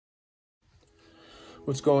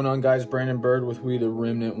What's going on, guys? Brandon Byrd with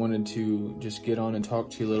WeTheRemnant. Wanted to just get on and talk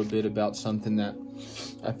to you a little bit about something that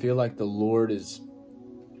I feel like the Lord is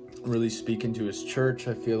really speaking to his church.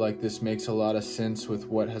 I feel like this makes a lot of sense with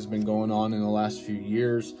what has been going on in the last few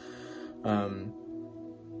years.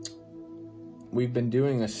 We've been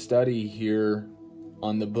doing a study here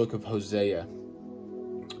on the book of Hosea,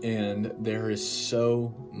 and there is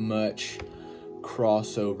so much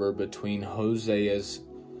crossover between Hosea's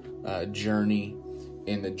journey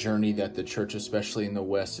and the journey that the church, especially in the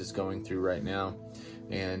West, is going through right now.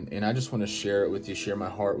 And I just want to share it with you, share my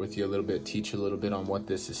heart with you a little bit, teach a little bit on what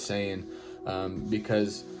this is saying,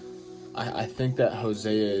 because I think that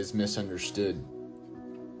Hosea is misunderstood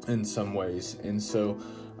in some ways. And so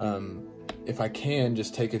if I can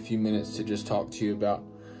just take a few minutes to just talk to you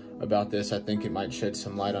about this, I think it might shed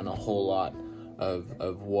some light on a whole lot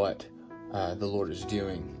of what the Lord is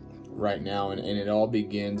doing right now. And it all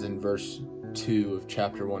begins in verse 2 of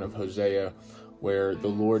chapter 1 of Hosea, where the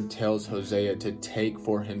Lord tells Hosea to take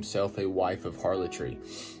for himself a wife of harlotry.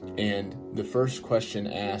 And the first question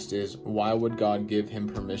asked is, why would God give him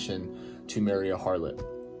permission to marry a harlot?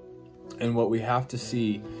 And what we have to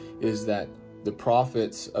see is that the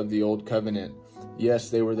prophets of the Old Covenant, yes,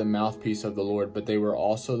 they were the mouthpiece of the Lord, but they were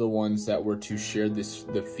also the ones that were to share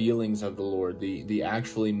the feelings of the Lord, the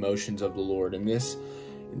actual emotions of the Lord. And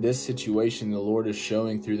this situation, the Lord is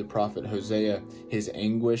showing through the prophet Hosea his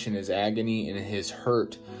anguish and his agony and his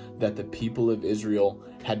hurt that the people of Israel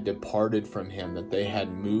had departed from him, that they had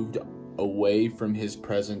moved away from his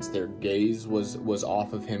presence. Their gaze was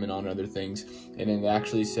off of him and on other things. And it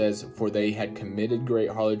actually says, for they had committed great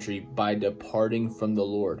harlotry by departing from the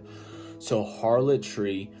Lord. So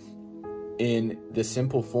harlotry in the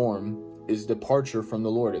simple form is departure from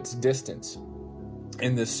the Lord. It's distance.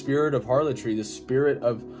 And the spirit of harlotry, the spirit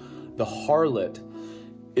of the harlot,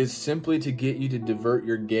 is simply to get you to divert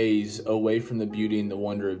your gaze away from the beauty and the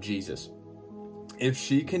wonder of Jesus. If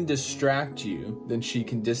she can distract you, then she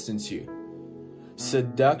can distance you.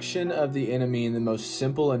 Seduction of the enemy, in the most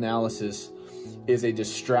simple analysis, is a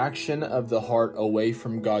distraction of the heart away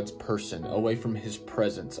from God's person, away from his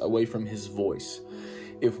presence, away from his voice.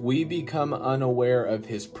 If we become unaware of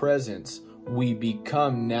his presence, we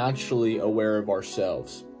become naturally aware of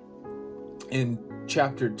ourselves. In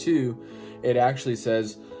chapter 2, it actually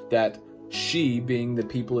says that she, being the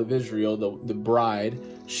people of Israel, the bride,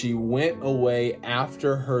 she went away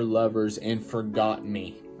after her lovers and forgot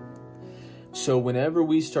me. So whenever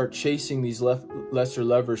we start chasing these lesser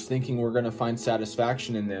lovers, thinking we're going to find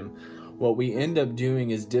satisfaction in them, what we end up doing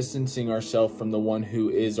is distancing ourselves from the one who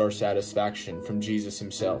is our satisfaction, from Jesus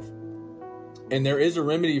himself. And there is a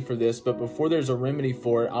remedy for this, but before there's a remedy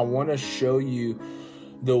for it, I want to show you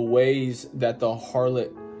the ways that the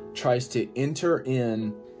harlot tries to enter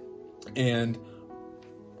in and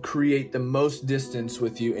create the most distance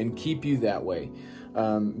with you and keep you that way.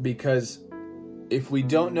 Because if we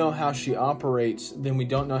don't know how she operates, then we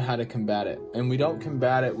don't know how to combat it. And we don't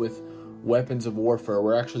combat it with weapons of warfare.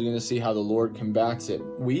 We're actually going to see how the Lord combats it.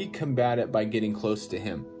 We combat it by getting close to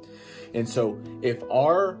him. And so if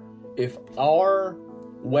our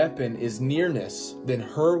weapon is nearness, then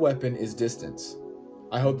her weapon is distance.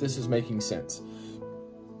 I hope this is making sense.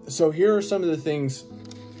 So here are some of the things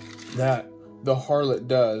that the harlot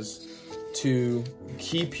does to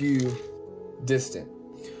keep you distant.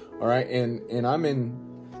 All right, and I'm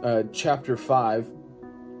in chapter 5,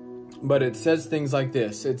 but it says things like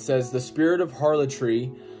this. It says, the spirit of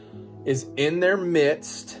harlotry is in their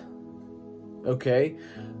midst, okay?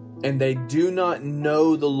 And they do not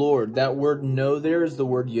know the Lord. That word know there is the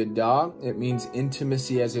word yada. It means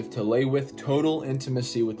intimacy, as if to lay with, total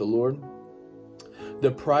intimacy with the Lord.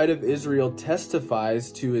 The pride of Israel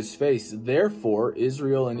testifies to his face. Therefore,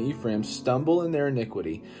 Israel and Ephraim stumble in their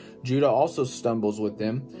iniquity. Judah also stumbles with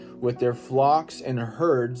them. With their flocks and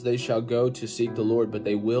herds they shall go to seek the Lord, but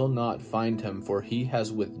they will not find him, for he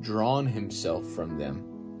has withdrawn himself from them.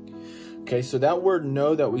 Okay, so that word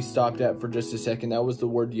know that we stopped at for just a second, that was the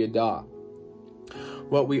word yada.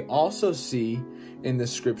 What we also see in the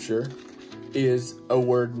scripture is a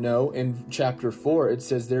word know. In chapter 4, it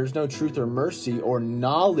says there's no truth or mercy or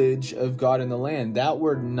knowledge of God in the land. That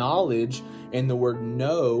word knowledge and the word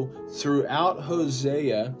know throughout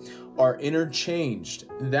Hosea are interchanged.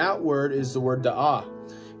 That word is the word da'ah,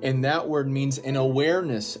 and that word means an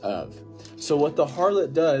awareness of. So what the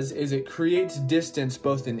harlot does is it creates distance,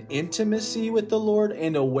 both in intimacy with the Lord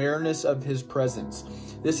and awareness of his presence.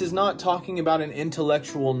 This is not talking about an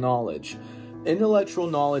intellectual knowledge. Intellectual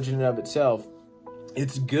knowledge in and of itself,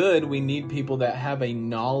 it's good. We need people that have a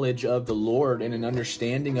knowledge of the Lord and an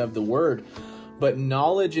understanding of the word. But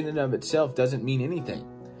knowledge in and of itself doesn't mean anything.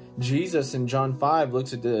 Jesus in John 5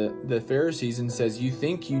 looks at the Pharisees and says, you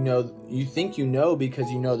think you know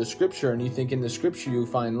because you know the scripture, and you think in the scripture you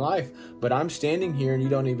find life, but I'm standing here and you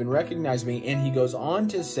don't even recognize me. And he goes on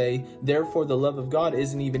to say, therefore the love of God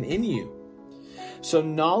isn't even in you. So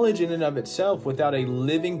knowledge in and of itself, without a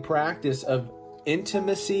living practice of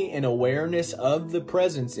intimacy and awareness of the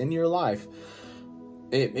presence in your life,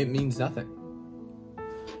 it means nothing.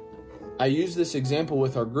 I use this example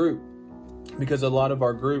with our group because a lot of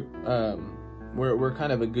our group, we're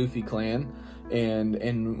kind of a goofy clan,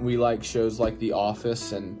 and we like shows like The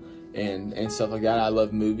Office and stuff like that. I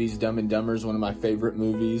love movies. Dumb and Dumber is one of my favorite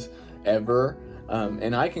movies ever.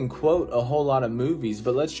 And I can quote a whole lot of movies,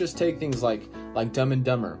 but let's just take things like Dumb and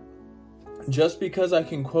Dumber. Just because I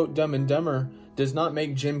can quote Dumb and Dumber does not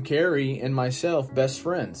make Jim Carrey and myself best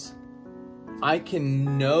friends. I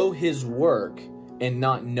can know his work and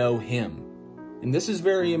not know him. And this is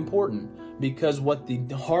very important, because what the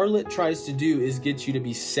harlot tries to do is get you to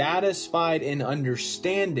be satisfied in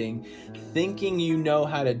understanding, thinking you know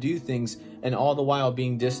how to do things, and all the while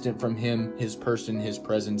being distant from him, his person, his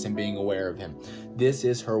presence, and being aware of him. This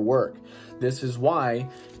is her work. This is why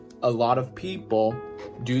a lot of people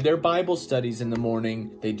do their Bible studies in the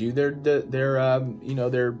morning. They do their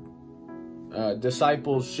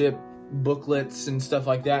discipleship booklets and stuff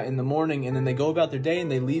like that in the morning, and then they go about their day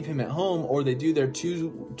and they leave him at home, or they do their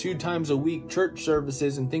two times a week church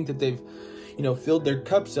services and think that they've filled their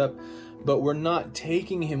cups up. But we're not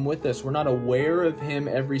taking him with us. We're not aware of him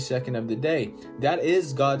every second of the day. That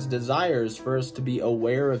is God's desires, for us to be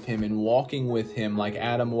aware of him and walking with him, like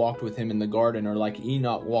Adam walked with him in the garden, or like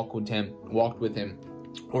Enoch walked with him,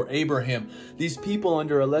 or Abraham. These people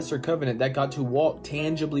under a lesser covenant that got to walk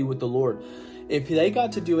tangibly with the Lord. If they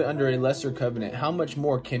got to do it under a lesser covenant, how much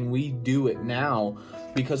more can we do it now,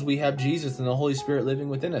 because we have Jesus and the Holy Spirit living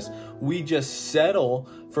within us? We just settle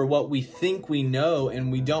for what we think we know, and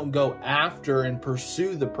we don't go after and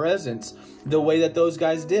pursue the presence the way that those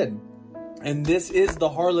guys did. And this is the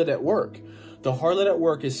harlot at work. The harlot at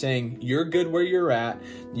work is saying, you're good where you're at,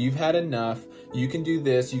 you've had enough, you can do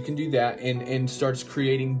this, you can do that, and starts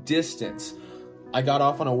creating distance. I got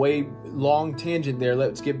off on a way long tangent there.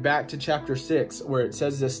 Let's get back to chapter 6, where it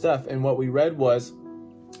says this stuff. And what we read was,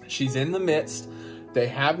 she's in the midst. They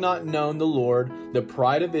have not known the Lord. The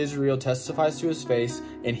pride of Israel testifies to his face,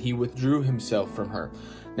 and he withdrew himself from her.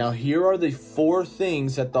 Now, here are the 4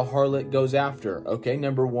 things that the harlot goes after. Okay,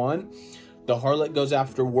 number 1, the harlot goes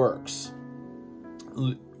after works,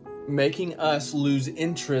 making us lose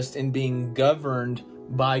interest in being governed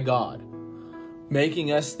by God.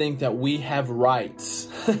 Making us think that we have rights,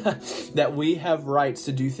 that we have rights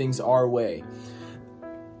to do things our way.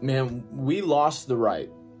 Man, we lost the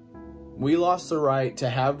right. We lost the right to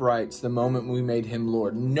have rights the moment we made him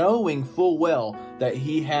Lord, knowing full well that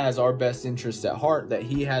he has our best interests at heart, that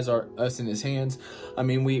he has us in his hands. I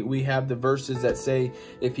mean, we have the verses that say,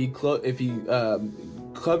 if he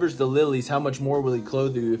covers the lilies, how much more will he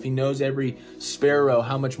clothe you? If he knows every sparrow,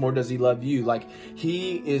 how much more does he love you? Like,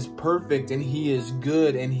 he is perfect, and he is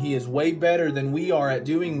good, and he is way better than we are at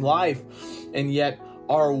doing life. And yet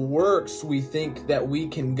our works, we think that we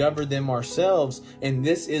can govern them ourselves. And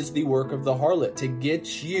this is the work of the harlot, to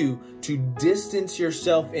get you to distance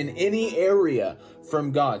yourself in any area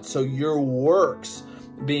from God. So your works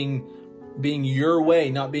being your way,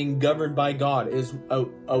 not being governed by God, is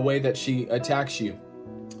a way that she attacks you.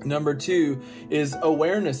 Number 2 is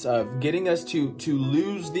awareness of, getting us to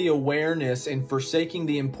lose the awareness and forsaking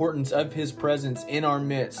the importance of his presence in our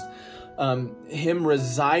midst. Him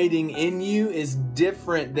residing in you is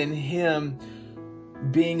different than him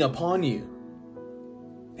being upon you.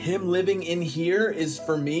 Him living in here is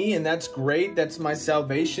for me, and that's great. That's my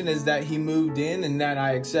salvation, is that he moved in and that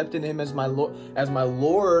I accepted him as my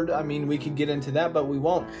Lord. I mean, we could get into that, but we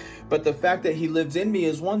won't. But the fact that he lives in me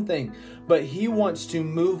is one thing. But he wants to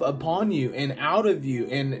move upon you and out of you,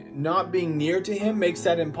 and not being near to him makes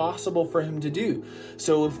that impossible for him to do.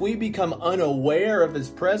 So if we become unaware of his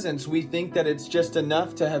presence, we think that it's just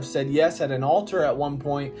enough to have said yes at an altar at one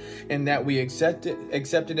point, and that we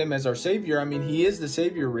accepted him as our Savior. I mean, he is the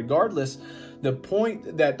Savior regardless. The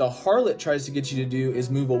point that the harlot tries to get you to do is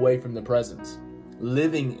move away from the presence,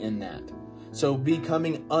 living in that. So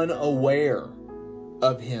becoming unaware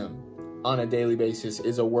of him on a daily basis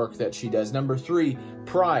is a work that she does. Number 3,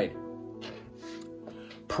 pride.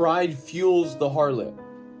 Pride fuels the harlot.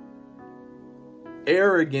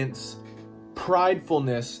 Arrogance,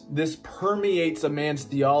 pridefulness, this permeates a man's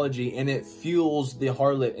theology, and it fuels the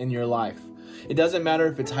harlot in your life. It doesn't matter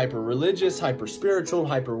if it's hyper religious, hyper spiritual,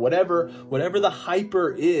 hyper whatever the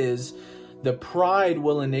hyper is, The pride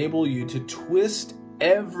will enable you to twist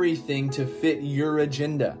everything to fit your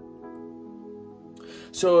agenda.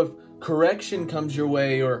 So if correction comes your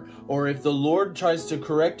way, or if the Lord tries to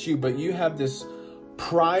correct you, but you have this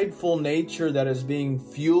prideful nature that is being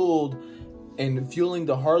fueled and fueling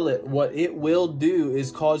the harlot, what it will do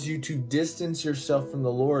is cause you to distance yourself from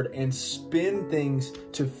the Lord and spin things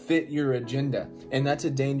to fit your agenda. And that's a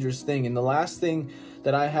dangerous thing. And the last thing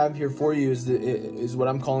that I have here for you is what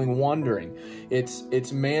I'm calling wandering.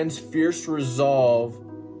 It's man's fierce resolve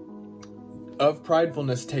of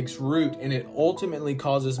pridefulness takes root, and it ultimately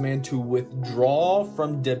causes man to withdraw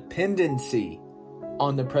from dependency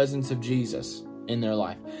on the presence of Jesus in their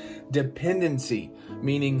life. Dependency,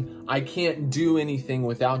 meaning I can't do anything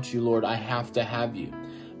without you, Lord. I have to have you.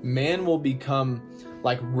 Man will become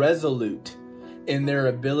like resolute in their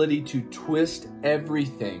ability to twist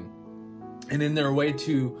everything and in their way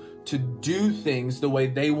to do things the way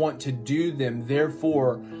they want to do them.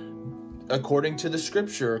 Therefore, according to the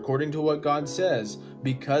scripture, according to what God says,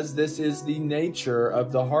 because this is the nature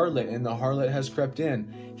of the harlot and the harlot has crept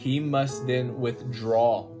in, he must then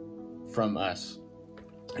withdraw from us.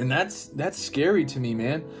 And that's scary to me,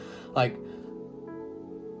 man. Like,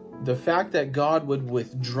 the fact that God would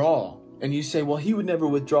withdraw, and you say, well, he would never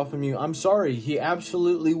withdraw from you. I'm sorry, he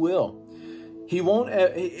absolutely will. He won't.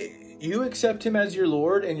 You accept him as your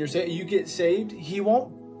Lord and you get saved, he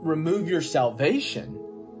won't remove your salvation.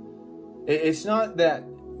 It's not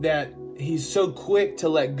that he's so quick to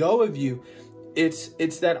let go of you. It's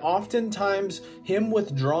that oftentimes him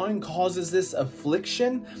withdrawing causes this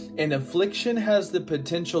affliction, and affliction has the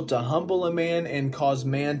potential to humble a man and cause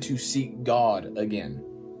man to seek God again.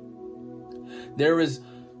 There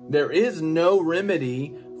is no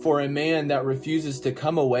remedy for a man that refuses to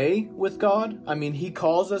come away with God. I mean, he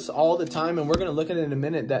calls us all the time, and we're going to look at it in a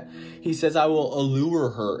minute, that he says, I will allure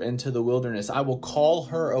her into the wilderness. I will call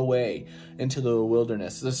her away into the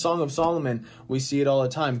wilderness. The Song of Solomon, we see it all the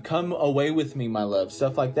time. Come away with me, my love.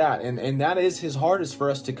 Stuff like that. And that is his heart, is for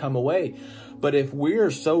us to come away. But if we're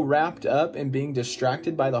so wrapped up in being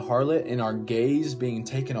distracted by the harlot and our gaze being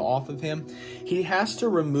taken off of him, he has to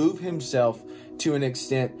remove himself to an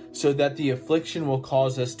extent so that the affliction will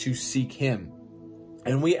cause us to seek him.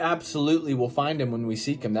 And we absolutely will find him when we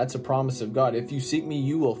seek him. That's a promise of God. If you seek me,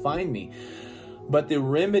 you will find me. But the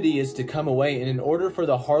remedy is to come away. And in order for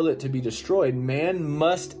the harlot to be destroyed, man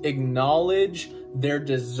must acknowledge their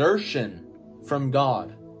desertion from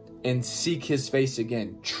God and seek his face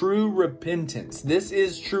again. True repentance. This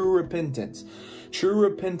is true repentance. True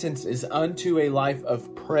repentance is unto a life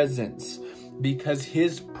of presence, because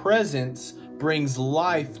his presence brings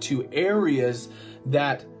life to areas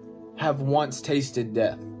that have once tasted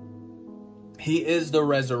death. He is the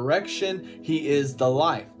resurrection. He is the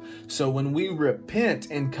life. So when we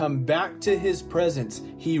repent and come back to his presence,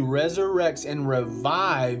 he resurrects and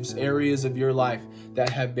revives areas of your life that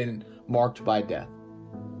have been marked by death.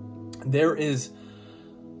 There is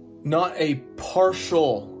not a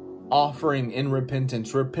partial offering in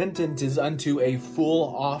repentance. Repentance is unto a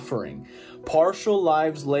full offering. Partial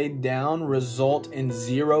lives laid down result in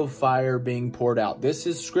zero fire being poured out. This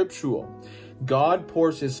is scriptural. God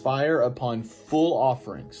pours his fire upon full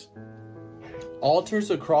offerings. Altars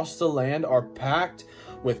across the land are packed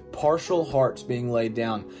with partial hearts being laid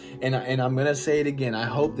down. And I'm going to say it again. I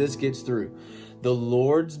hope this gets through. The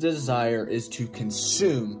Lord's desire is to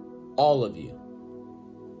consume all of you.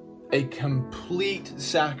 A complete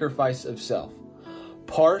sacrifice of self.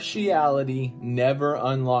 Partiality never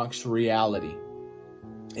unlocks reality.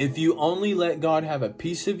 If you only let God have a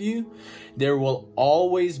piece of you, there will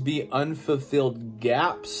always be unfulfilled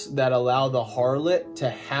gaps that allow the harlot to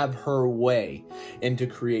have her way and to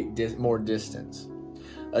create more distance.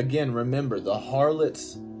 Again, remember, the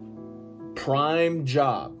harlot's prime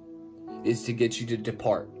job is to get you to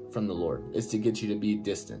depart from the Lord, is to get you to be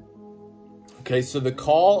distant. Okay, so the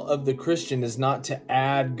call of the Christian is not to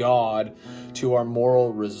add God to our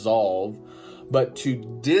moral resolve, but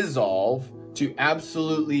to dissolve, to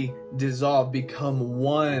absolutely dissolve, become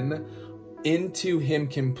one into him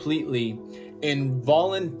completely, and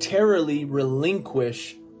voluntarily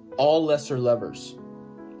relinquish all lesser lovers.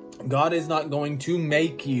 God is not going to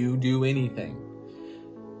make you do anything.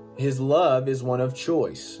 His love is one of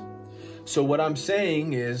choice. So what I'm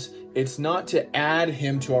saying is, it's not to add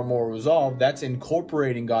him to our moral resolve. That's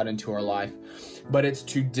incorporating God into our life. But it's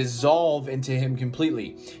to dissolve into him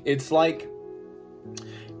completely. It's like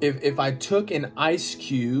if I took an ice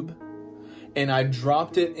cube and I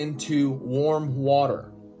dropped it into warm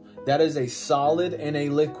water. That is a solid and a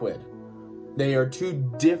liquid. They are two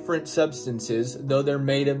different substances, though they're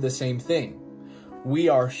made of the same thing. We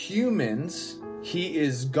are humans. He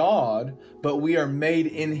is God, but we are made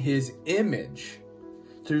in his image.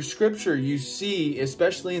 Through scripture, you see,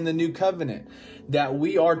 especially in the new covenant, that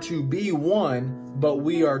we are to be one, but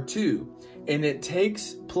we are two. And it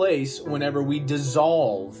takes place whenever we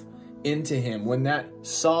dissolve into him. When that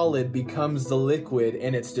solid becomes the liquid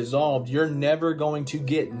and it's dissolved, you're never going to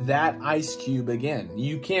get that ice cube again.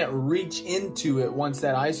 You can't reach into it once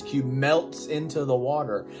that ice cube melts into the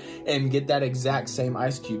water and get that exact same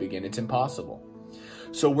ice cube again. It's impossible.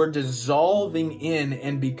 So we're dissolving in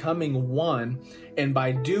and becoming one, and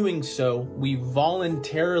by doing so, we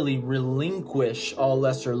voluntarily relinquish all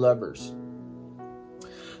lesser lovers.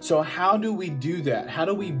 So how do we do that? How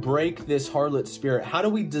do we break this harlot spirit? How do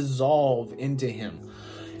we dissolve into him?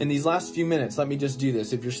 In these last few minutes, let me just do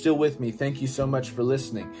this. If you're still with me, thank you so much for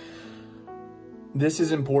listening. This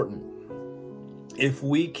is important. If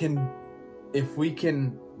we can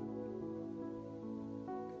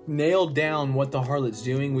nail down what the harlot's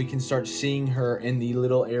doing, we can start seeing her in the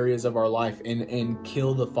little areas of our life and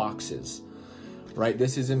kill the foxes, right?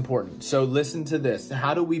 This is important. So listen to this.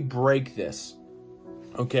 How do we break this?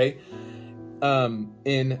 Okay.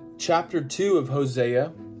 In chapter 2 of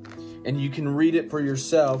Hosea, and you can read it for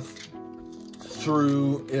yourself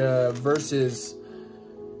through verses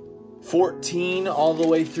 14 all the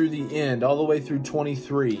way through the end, all the way through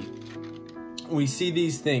 23. We see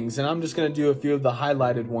these things, and I'm just going to do a few of the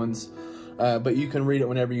highlighted ones, but you can read it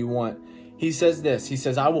whenever you want. He says this. He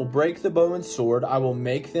says, I will break the bow and sword. I will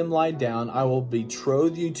make them lie down. I will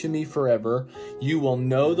betroth you to me forever. You will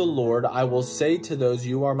know the Lord. I will say to those,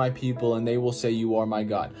 you are my people, and they will say, you are my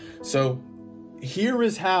God. So here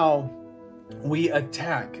is how we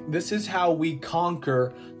attack. This is how we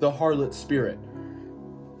conquer the harlot spirit.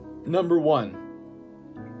 Number 1.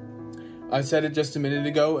 I said it just a minute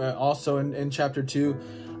ago, also in chapter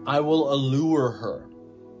 2, I will allure her.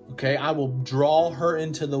 Okay, I will draw her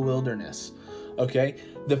into the wilderness. Okay,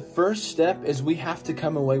 the first step is we have to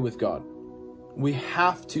come away with God. We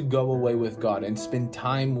have to go away with God and spend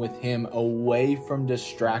time with him away from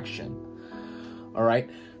distraction. All right.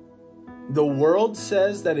 The world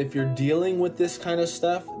says that if you're dealing with this kind of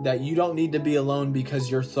stuff, that you don't need to be alone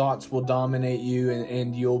because your thoughts will dominate you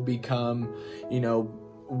and you'll become,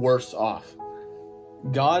 worse off.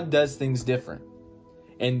 God does things different.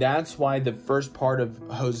 And that's why the first part of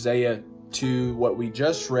Hosea 2, what we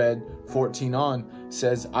just read, 14 on,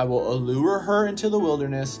 says, I will allure her into the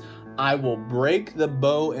wilderness. I will break the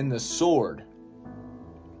bow and the sword.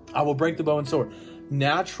 I will break the bow and sword.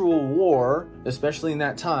 Natural war, especially in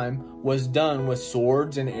that time, was done with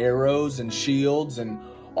swords and arrows and shields and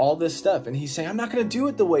all this stuff. And he's saying, I'm not going to do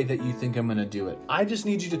it the way that you think I'm going to do it. I just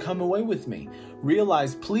need you to come away with me.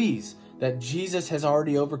 Realize, please, that Jesus has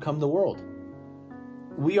already overcome the world.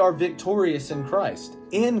 We are victorious in Christ.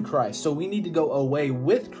 So we need to go away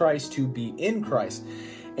with Christ to be in Christ.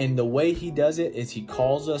 And the way he does it is he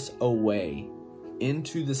calls us away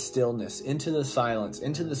into the stillness, into the silence,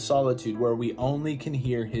 into the solitude where we only can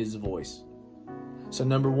hear his voice. So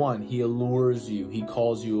number 1, he allures you. He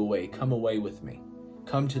calls you away. Come away with me.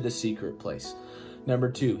 Come to the secret place.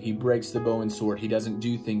 Number 2, he breaks the bow and sword. He doesn't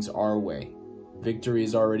do things our way. Victory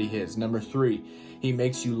is already his. Number 3, he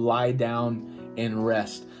makes you lie down and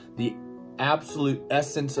rest. The absolute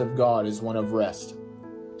essence of God is one of rest.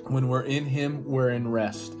 When we're in him, we're in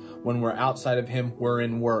rest. When we're outside of him, we're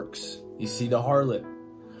in works. You see the harlot.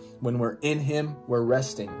 When we're in him, we're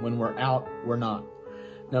resting. When we're out, we're not.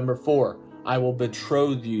 Number 4, I will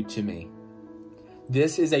betroth you to me.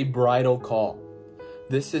 This is a bridal call.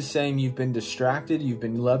 This is saying you've been distracted, you've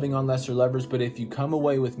been loving on lesser lovers, but if you come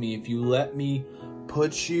away with me, if you let me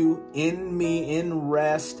put you in me in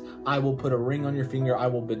rest, I will put a ring on your finger. I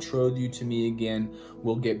will betroth you to me again.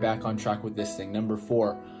 We'll get back on track with this thing. Number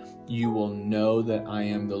 4, you will know that I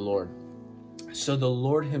am the Lord. So the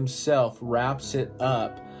Lord himself wraps it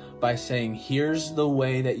up by saying, here's the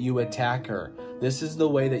way that you attack her. This is the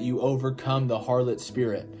way that you overcome the harlot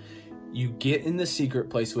spirit. You get in the secret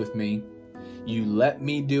place with me. You let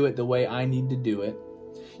me do it the way I need to do it.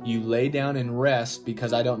 You lay down and rest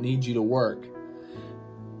because I don't need you to work.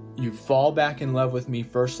 You fall back in love with me,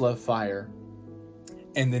 first love fire.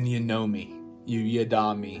 And then you know me. You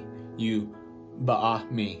yada me. You ba'ah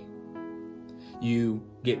me. You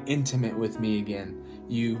get intimate with me again.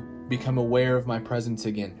 You become aware of my presence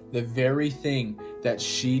again. The very thing that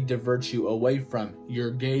she diverts you away from,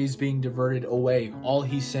 your gaze being diverted away, all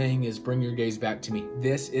he's saying is bring your gaze back to me.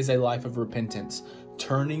 This is a life of repentance,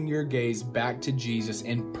 turning your gaze back to Jesus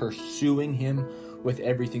and pursuing him with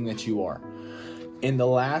everything that you are. In the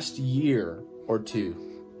last year or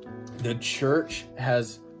two, the church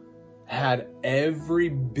has had every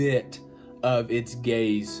bit of its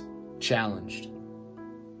gaze challenged.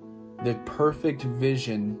 The perfect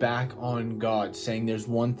vision back on God, saying there's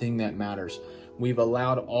one thing that matters. We've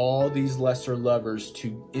allowed all these lesser lovers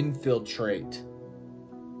to infiltrate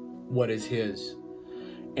what is His.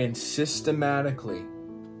 And systematically,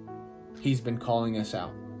 He's been calling us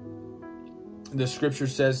out. The scripture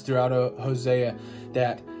says throughout Hosea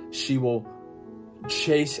that she will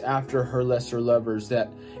chase after her lesser lovers.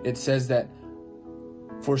 That it says that,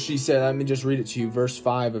 for she said, let me just read it to you, verse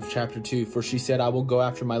 5 of chapter 2. For she said, I will go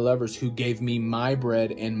after my lovers who gave me my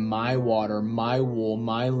bread and my water, my wool,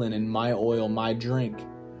 my linen, my oil, my drink.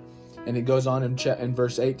 And it goes on in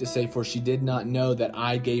verse 8 to say, for she did not know that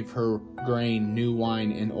I gave her grain, new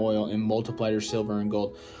wine, and oil, and multiplied her silver and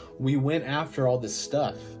gold. We went after all this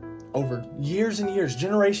stuff over years and years,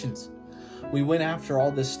 generations. We went after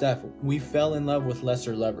all this stuff. We fell in love with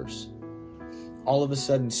lesser lovers. All of a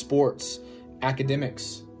sudden, sports,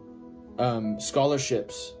 academics,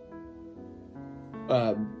 scholarships,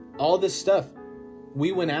 all this stuff,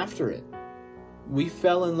 we went after it. We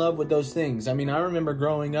fell in love with those things. I mean, I remember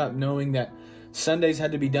growing up knowing that Sundays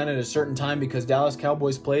had to be done at a certain time because Dallas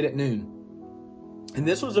Cowboys played at noon. And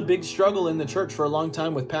this was a big struggle in the church for a long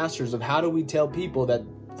time with pastors of how do we tell people that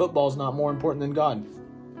football's not more important than God?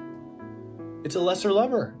 It's a lesser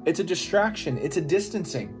lover. It's a distraction. It's a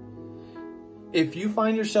distancing. If you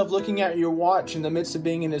find yourself looking at your watch in the midst of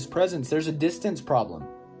being in His presence, there's a distance problem.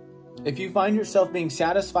 If you find yourself being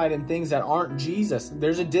satisfied in things that aren't Jesus,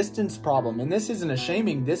 there's a distance problem. And this isn't a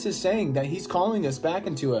shaming. This is saying that He's calling us back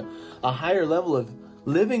into a higher level of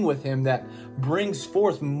living with Him that brings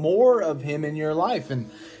forth more of Him in your life.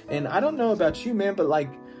 And I don't know about you, man, but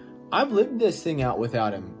like, I've lived this thing out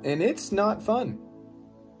without Him, and it's not fun.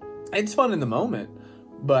 It's fun in the moment,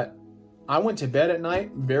 but I went to bed at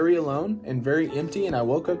night very alone and very empty, and I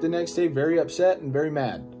woke up the next day very upset and very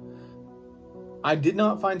mad. I did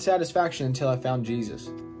not find satisfaction until I found Jesus.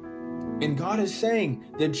 And God is saying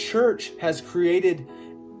the church has created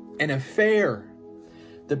an affair.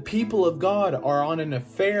 The people of God are on an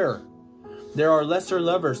affair. There are lesser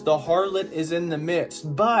lovers. The harlot is in the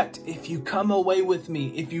midst. But if you come away with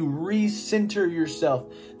me, if you recenter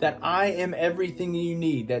yourself, that I am everything you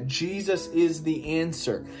need, that Jesus is the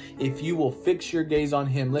answer, if you will fix your gaze on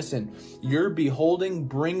Him, listen, your beholding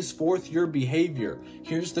brings forth your behavior.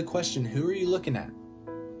 Here's the question. Who are you looking at?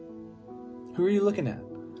 Who are you looking at?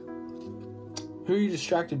 Who are you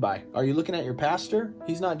distracted by? Are you looking at your pastor?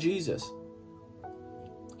 He's not Jesus.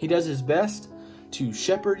 He does His best to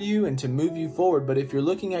shepherd you and to move you forward. But if you're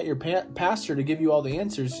looking at your pastor to give you all the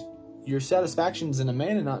answers, your satisfaction's in a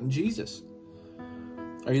man and not in Jesus.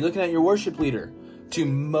 Are you looking at your worship leader to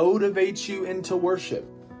motivate you into worship?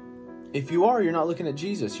 If you are, you're not looking at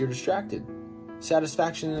Jesus. You're distracted.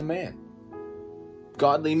 Satisfaction in a man.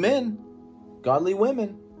 Godly men, godly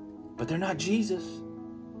women, but they're not Jesus.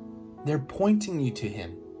 They're pointing you to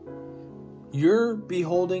Him. Your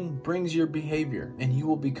beholding brings your behavior, and you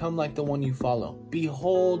will become like the one you follow.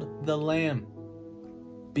 Behold the Lamb.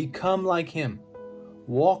 Become like Him.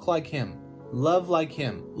 Walk like Him. Love like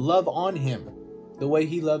Him. Love on Him the way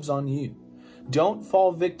He loves on you. Don't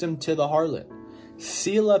fall victim to the harlot.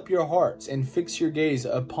 Seal up your hearts and fix your gaze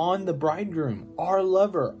upon the bridegroom, our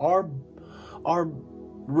lover, our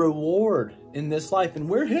reward in this life. And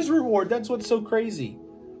we're His reward. That's what's so crazy.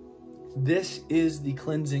 This is the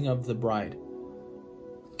cleansing of the bride.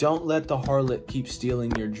 Don't let the harlot keep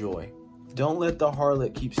stealing your joy. Don't let the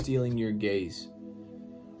harlot keep stealing your gaze.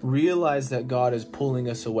 Realize that God is pulling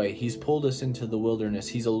us away. He's pulled us into the wilderness.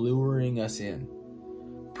 He's alluring us in.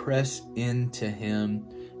 Press into Him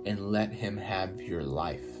and let Him have your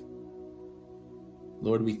life.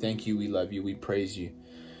 Lord, we thank You, we love You, we praise You,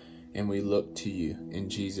 and we look to You in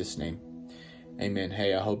Jesus' name. Amen.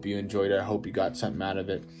 Hey, I hope you enjoyed it. I hope you got something out of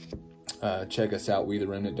it. Check us out,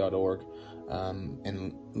 WeTheRemnant.org,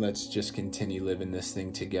 and let's just continue living this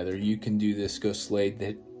thing together. You can do this. Go slay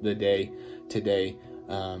the day today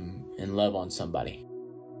and love on somebody.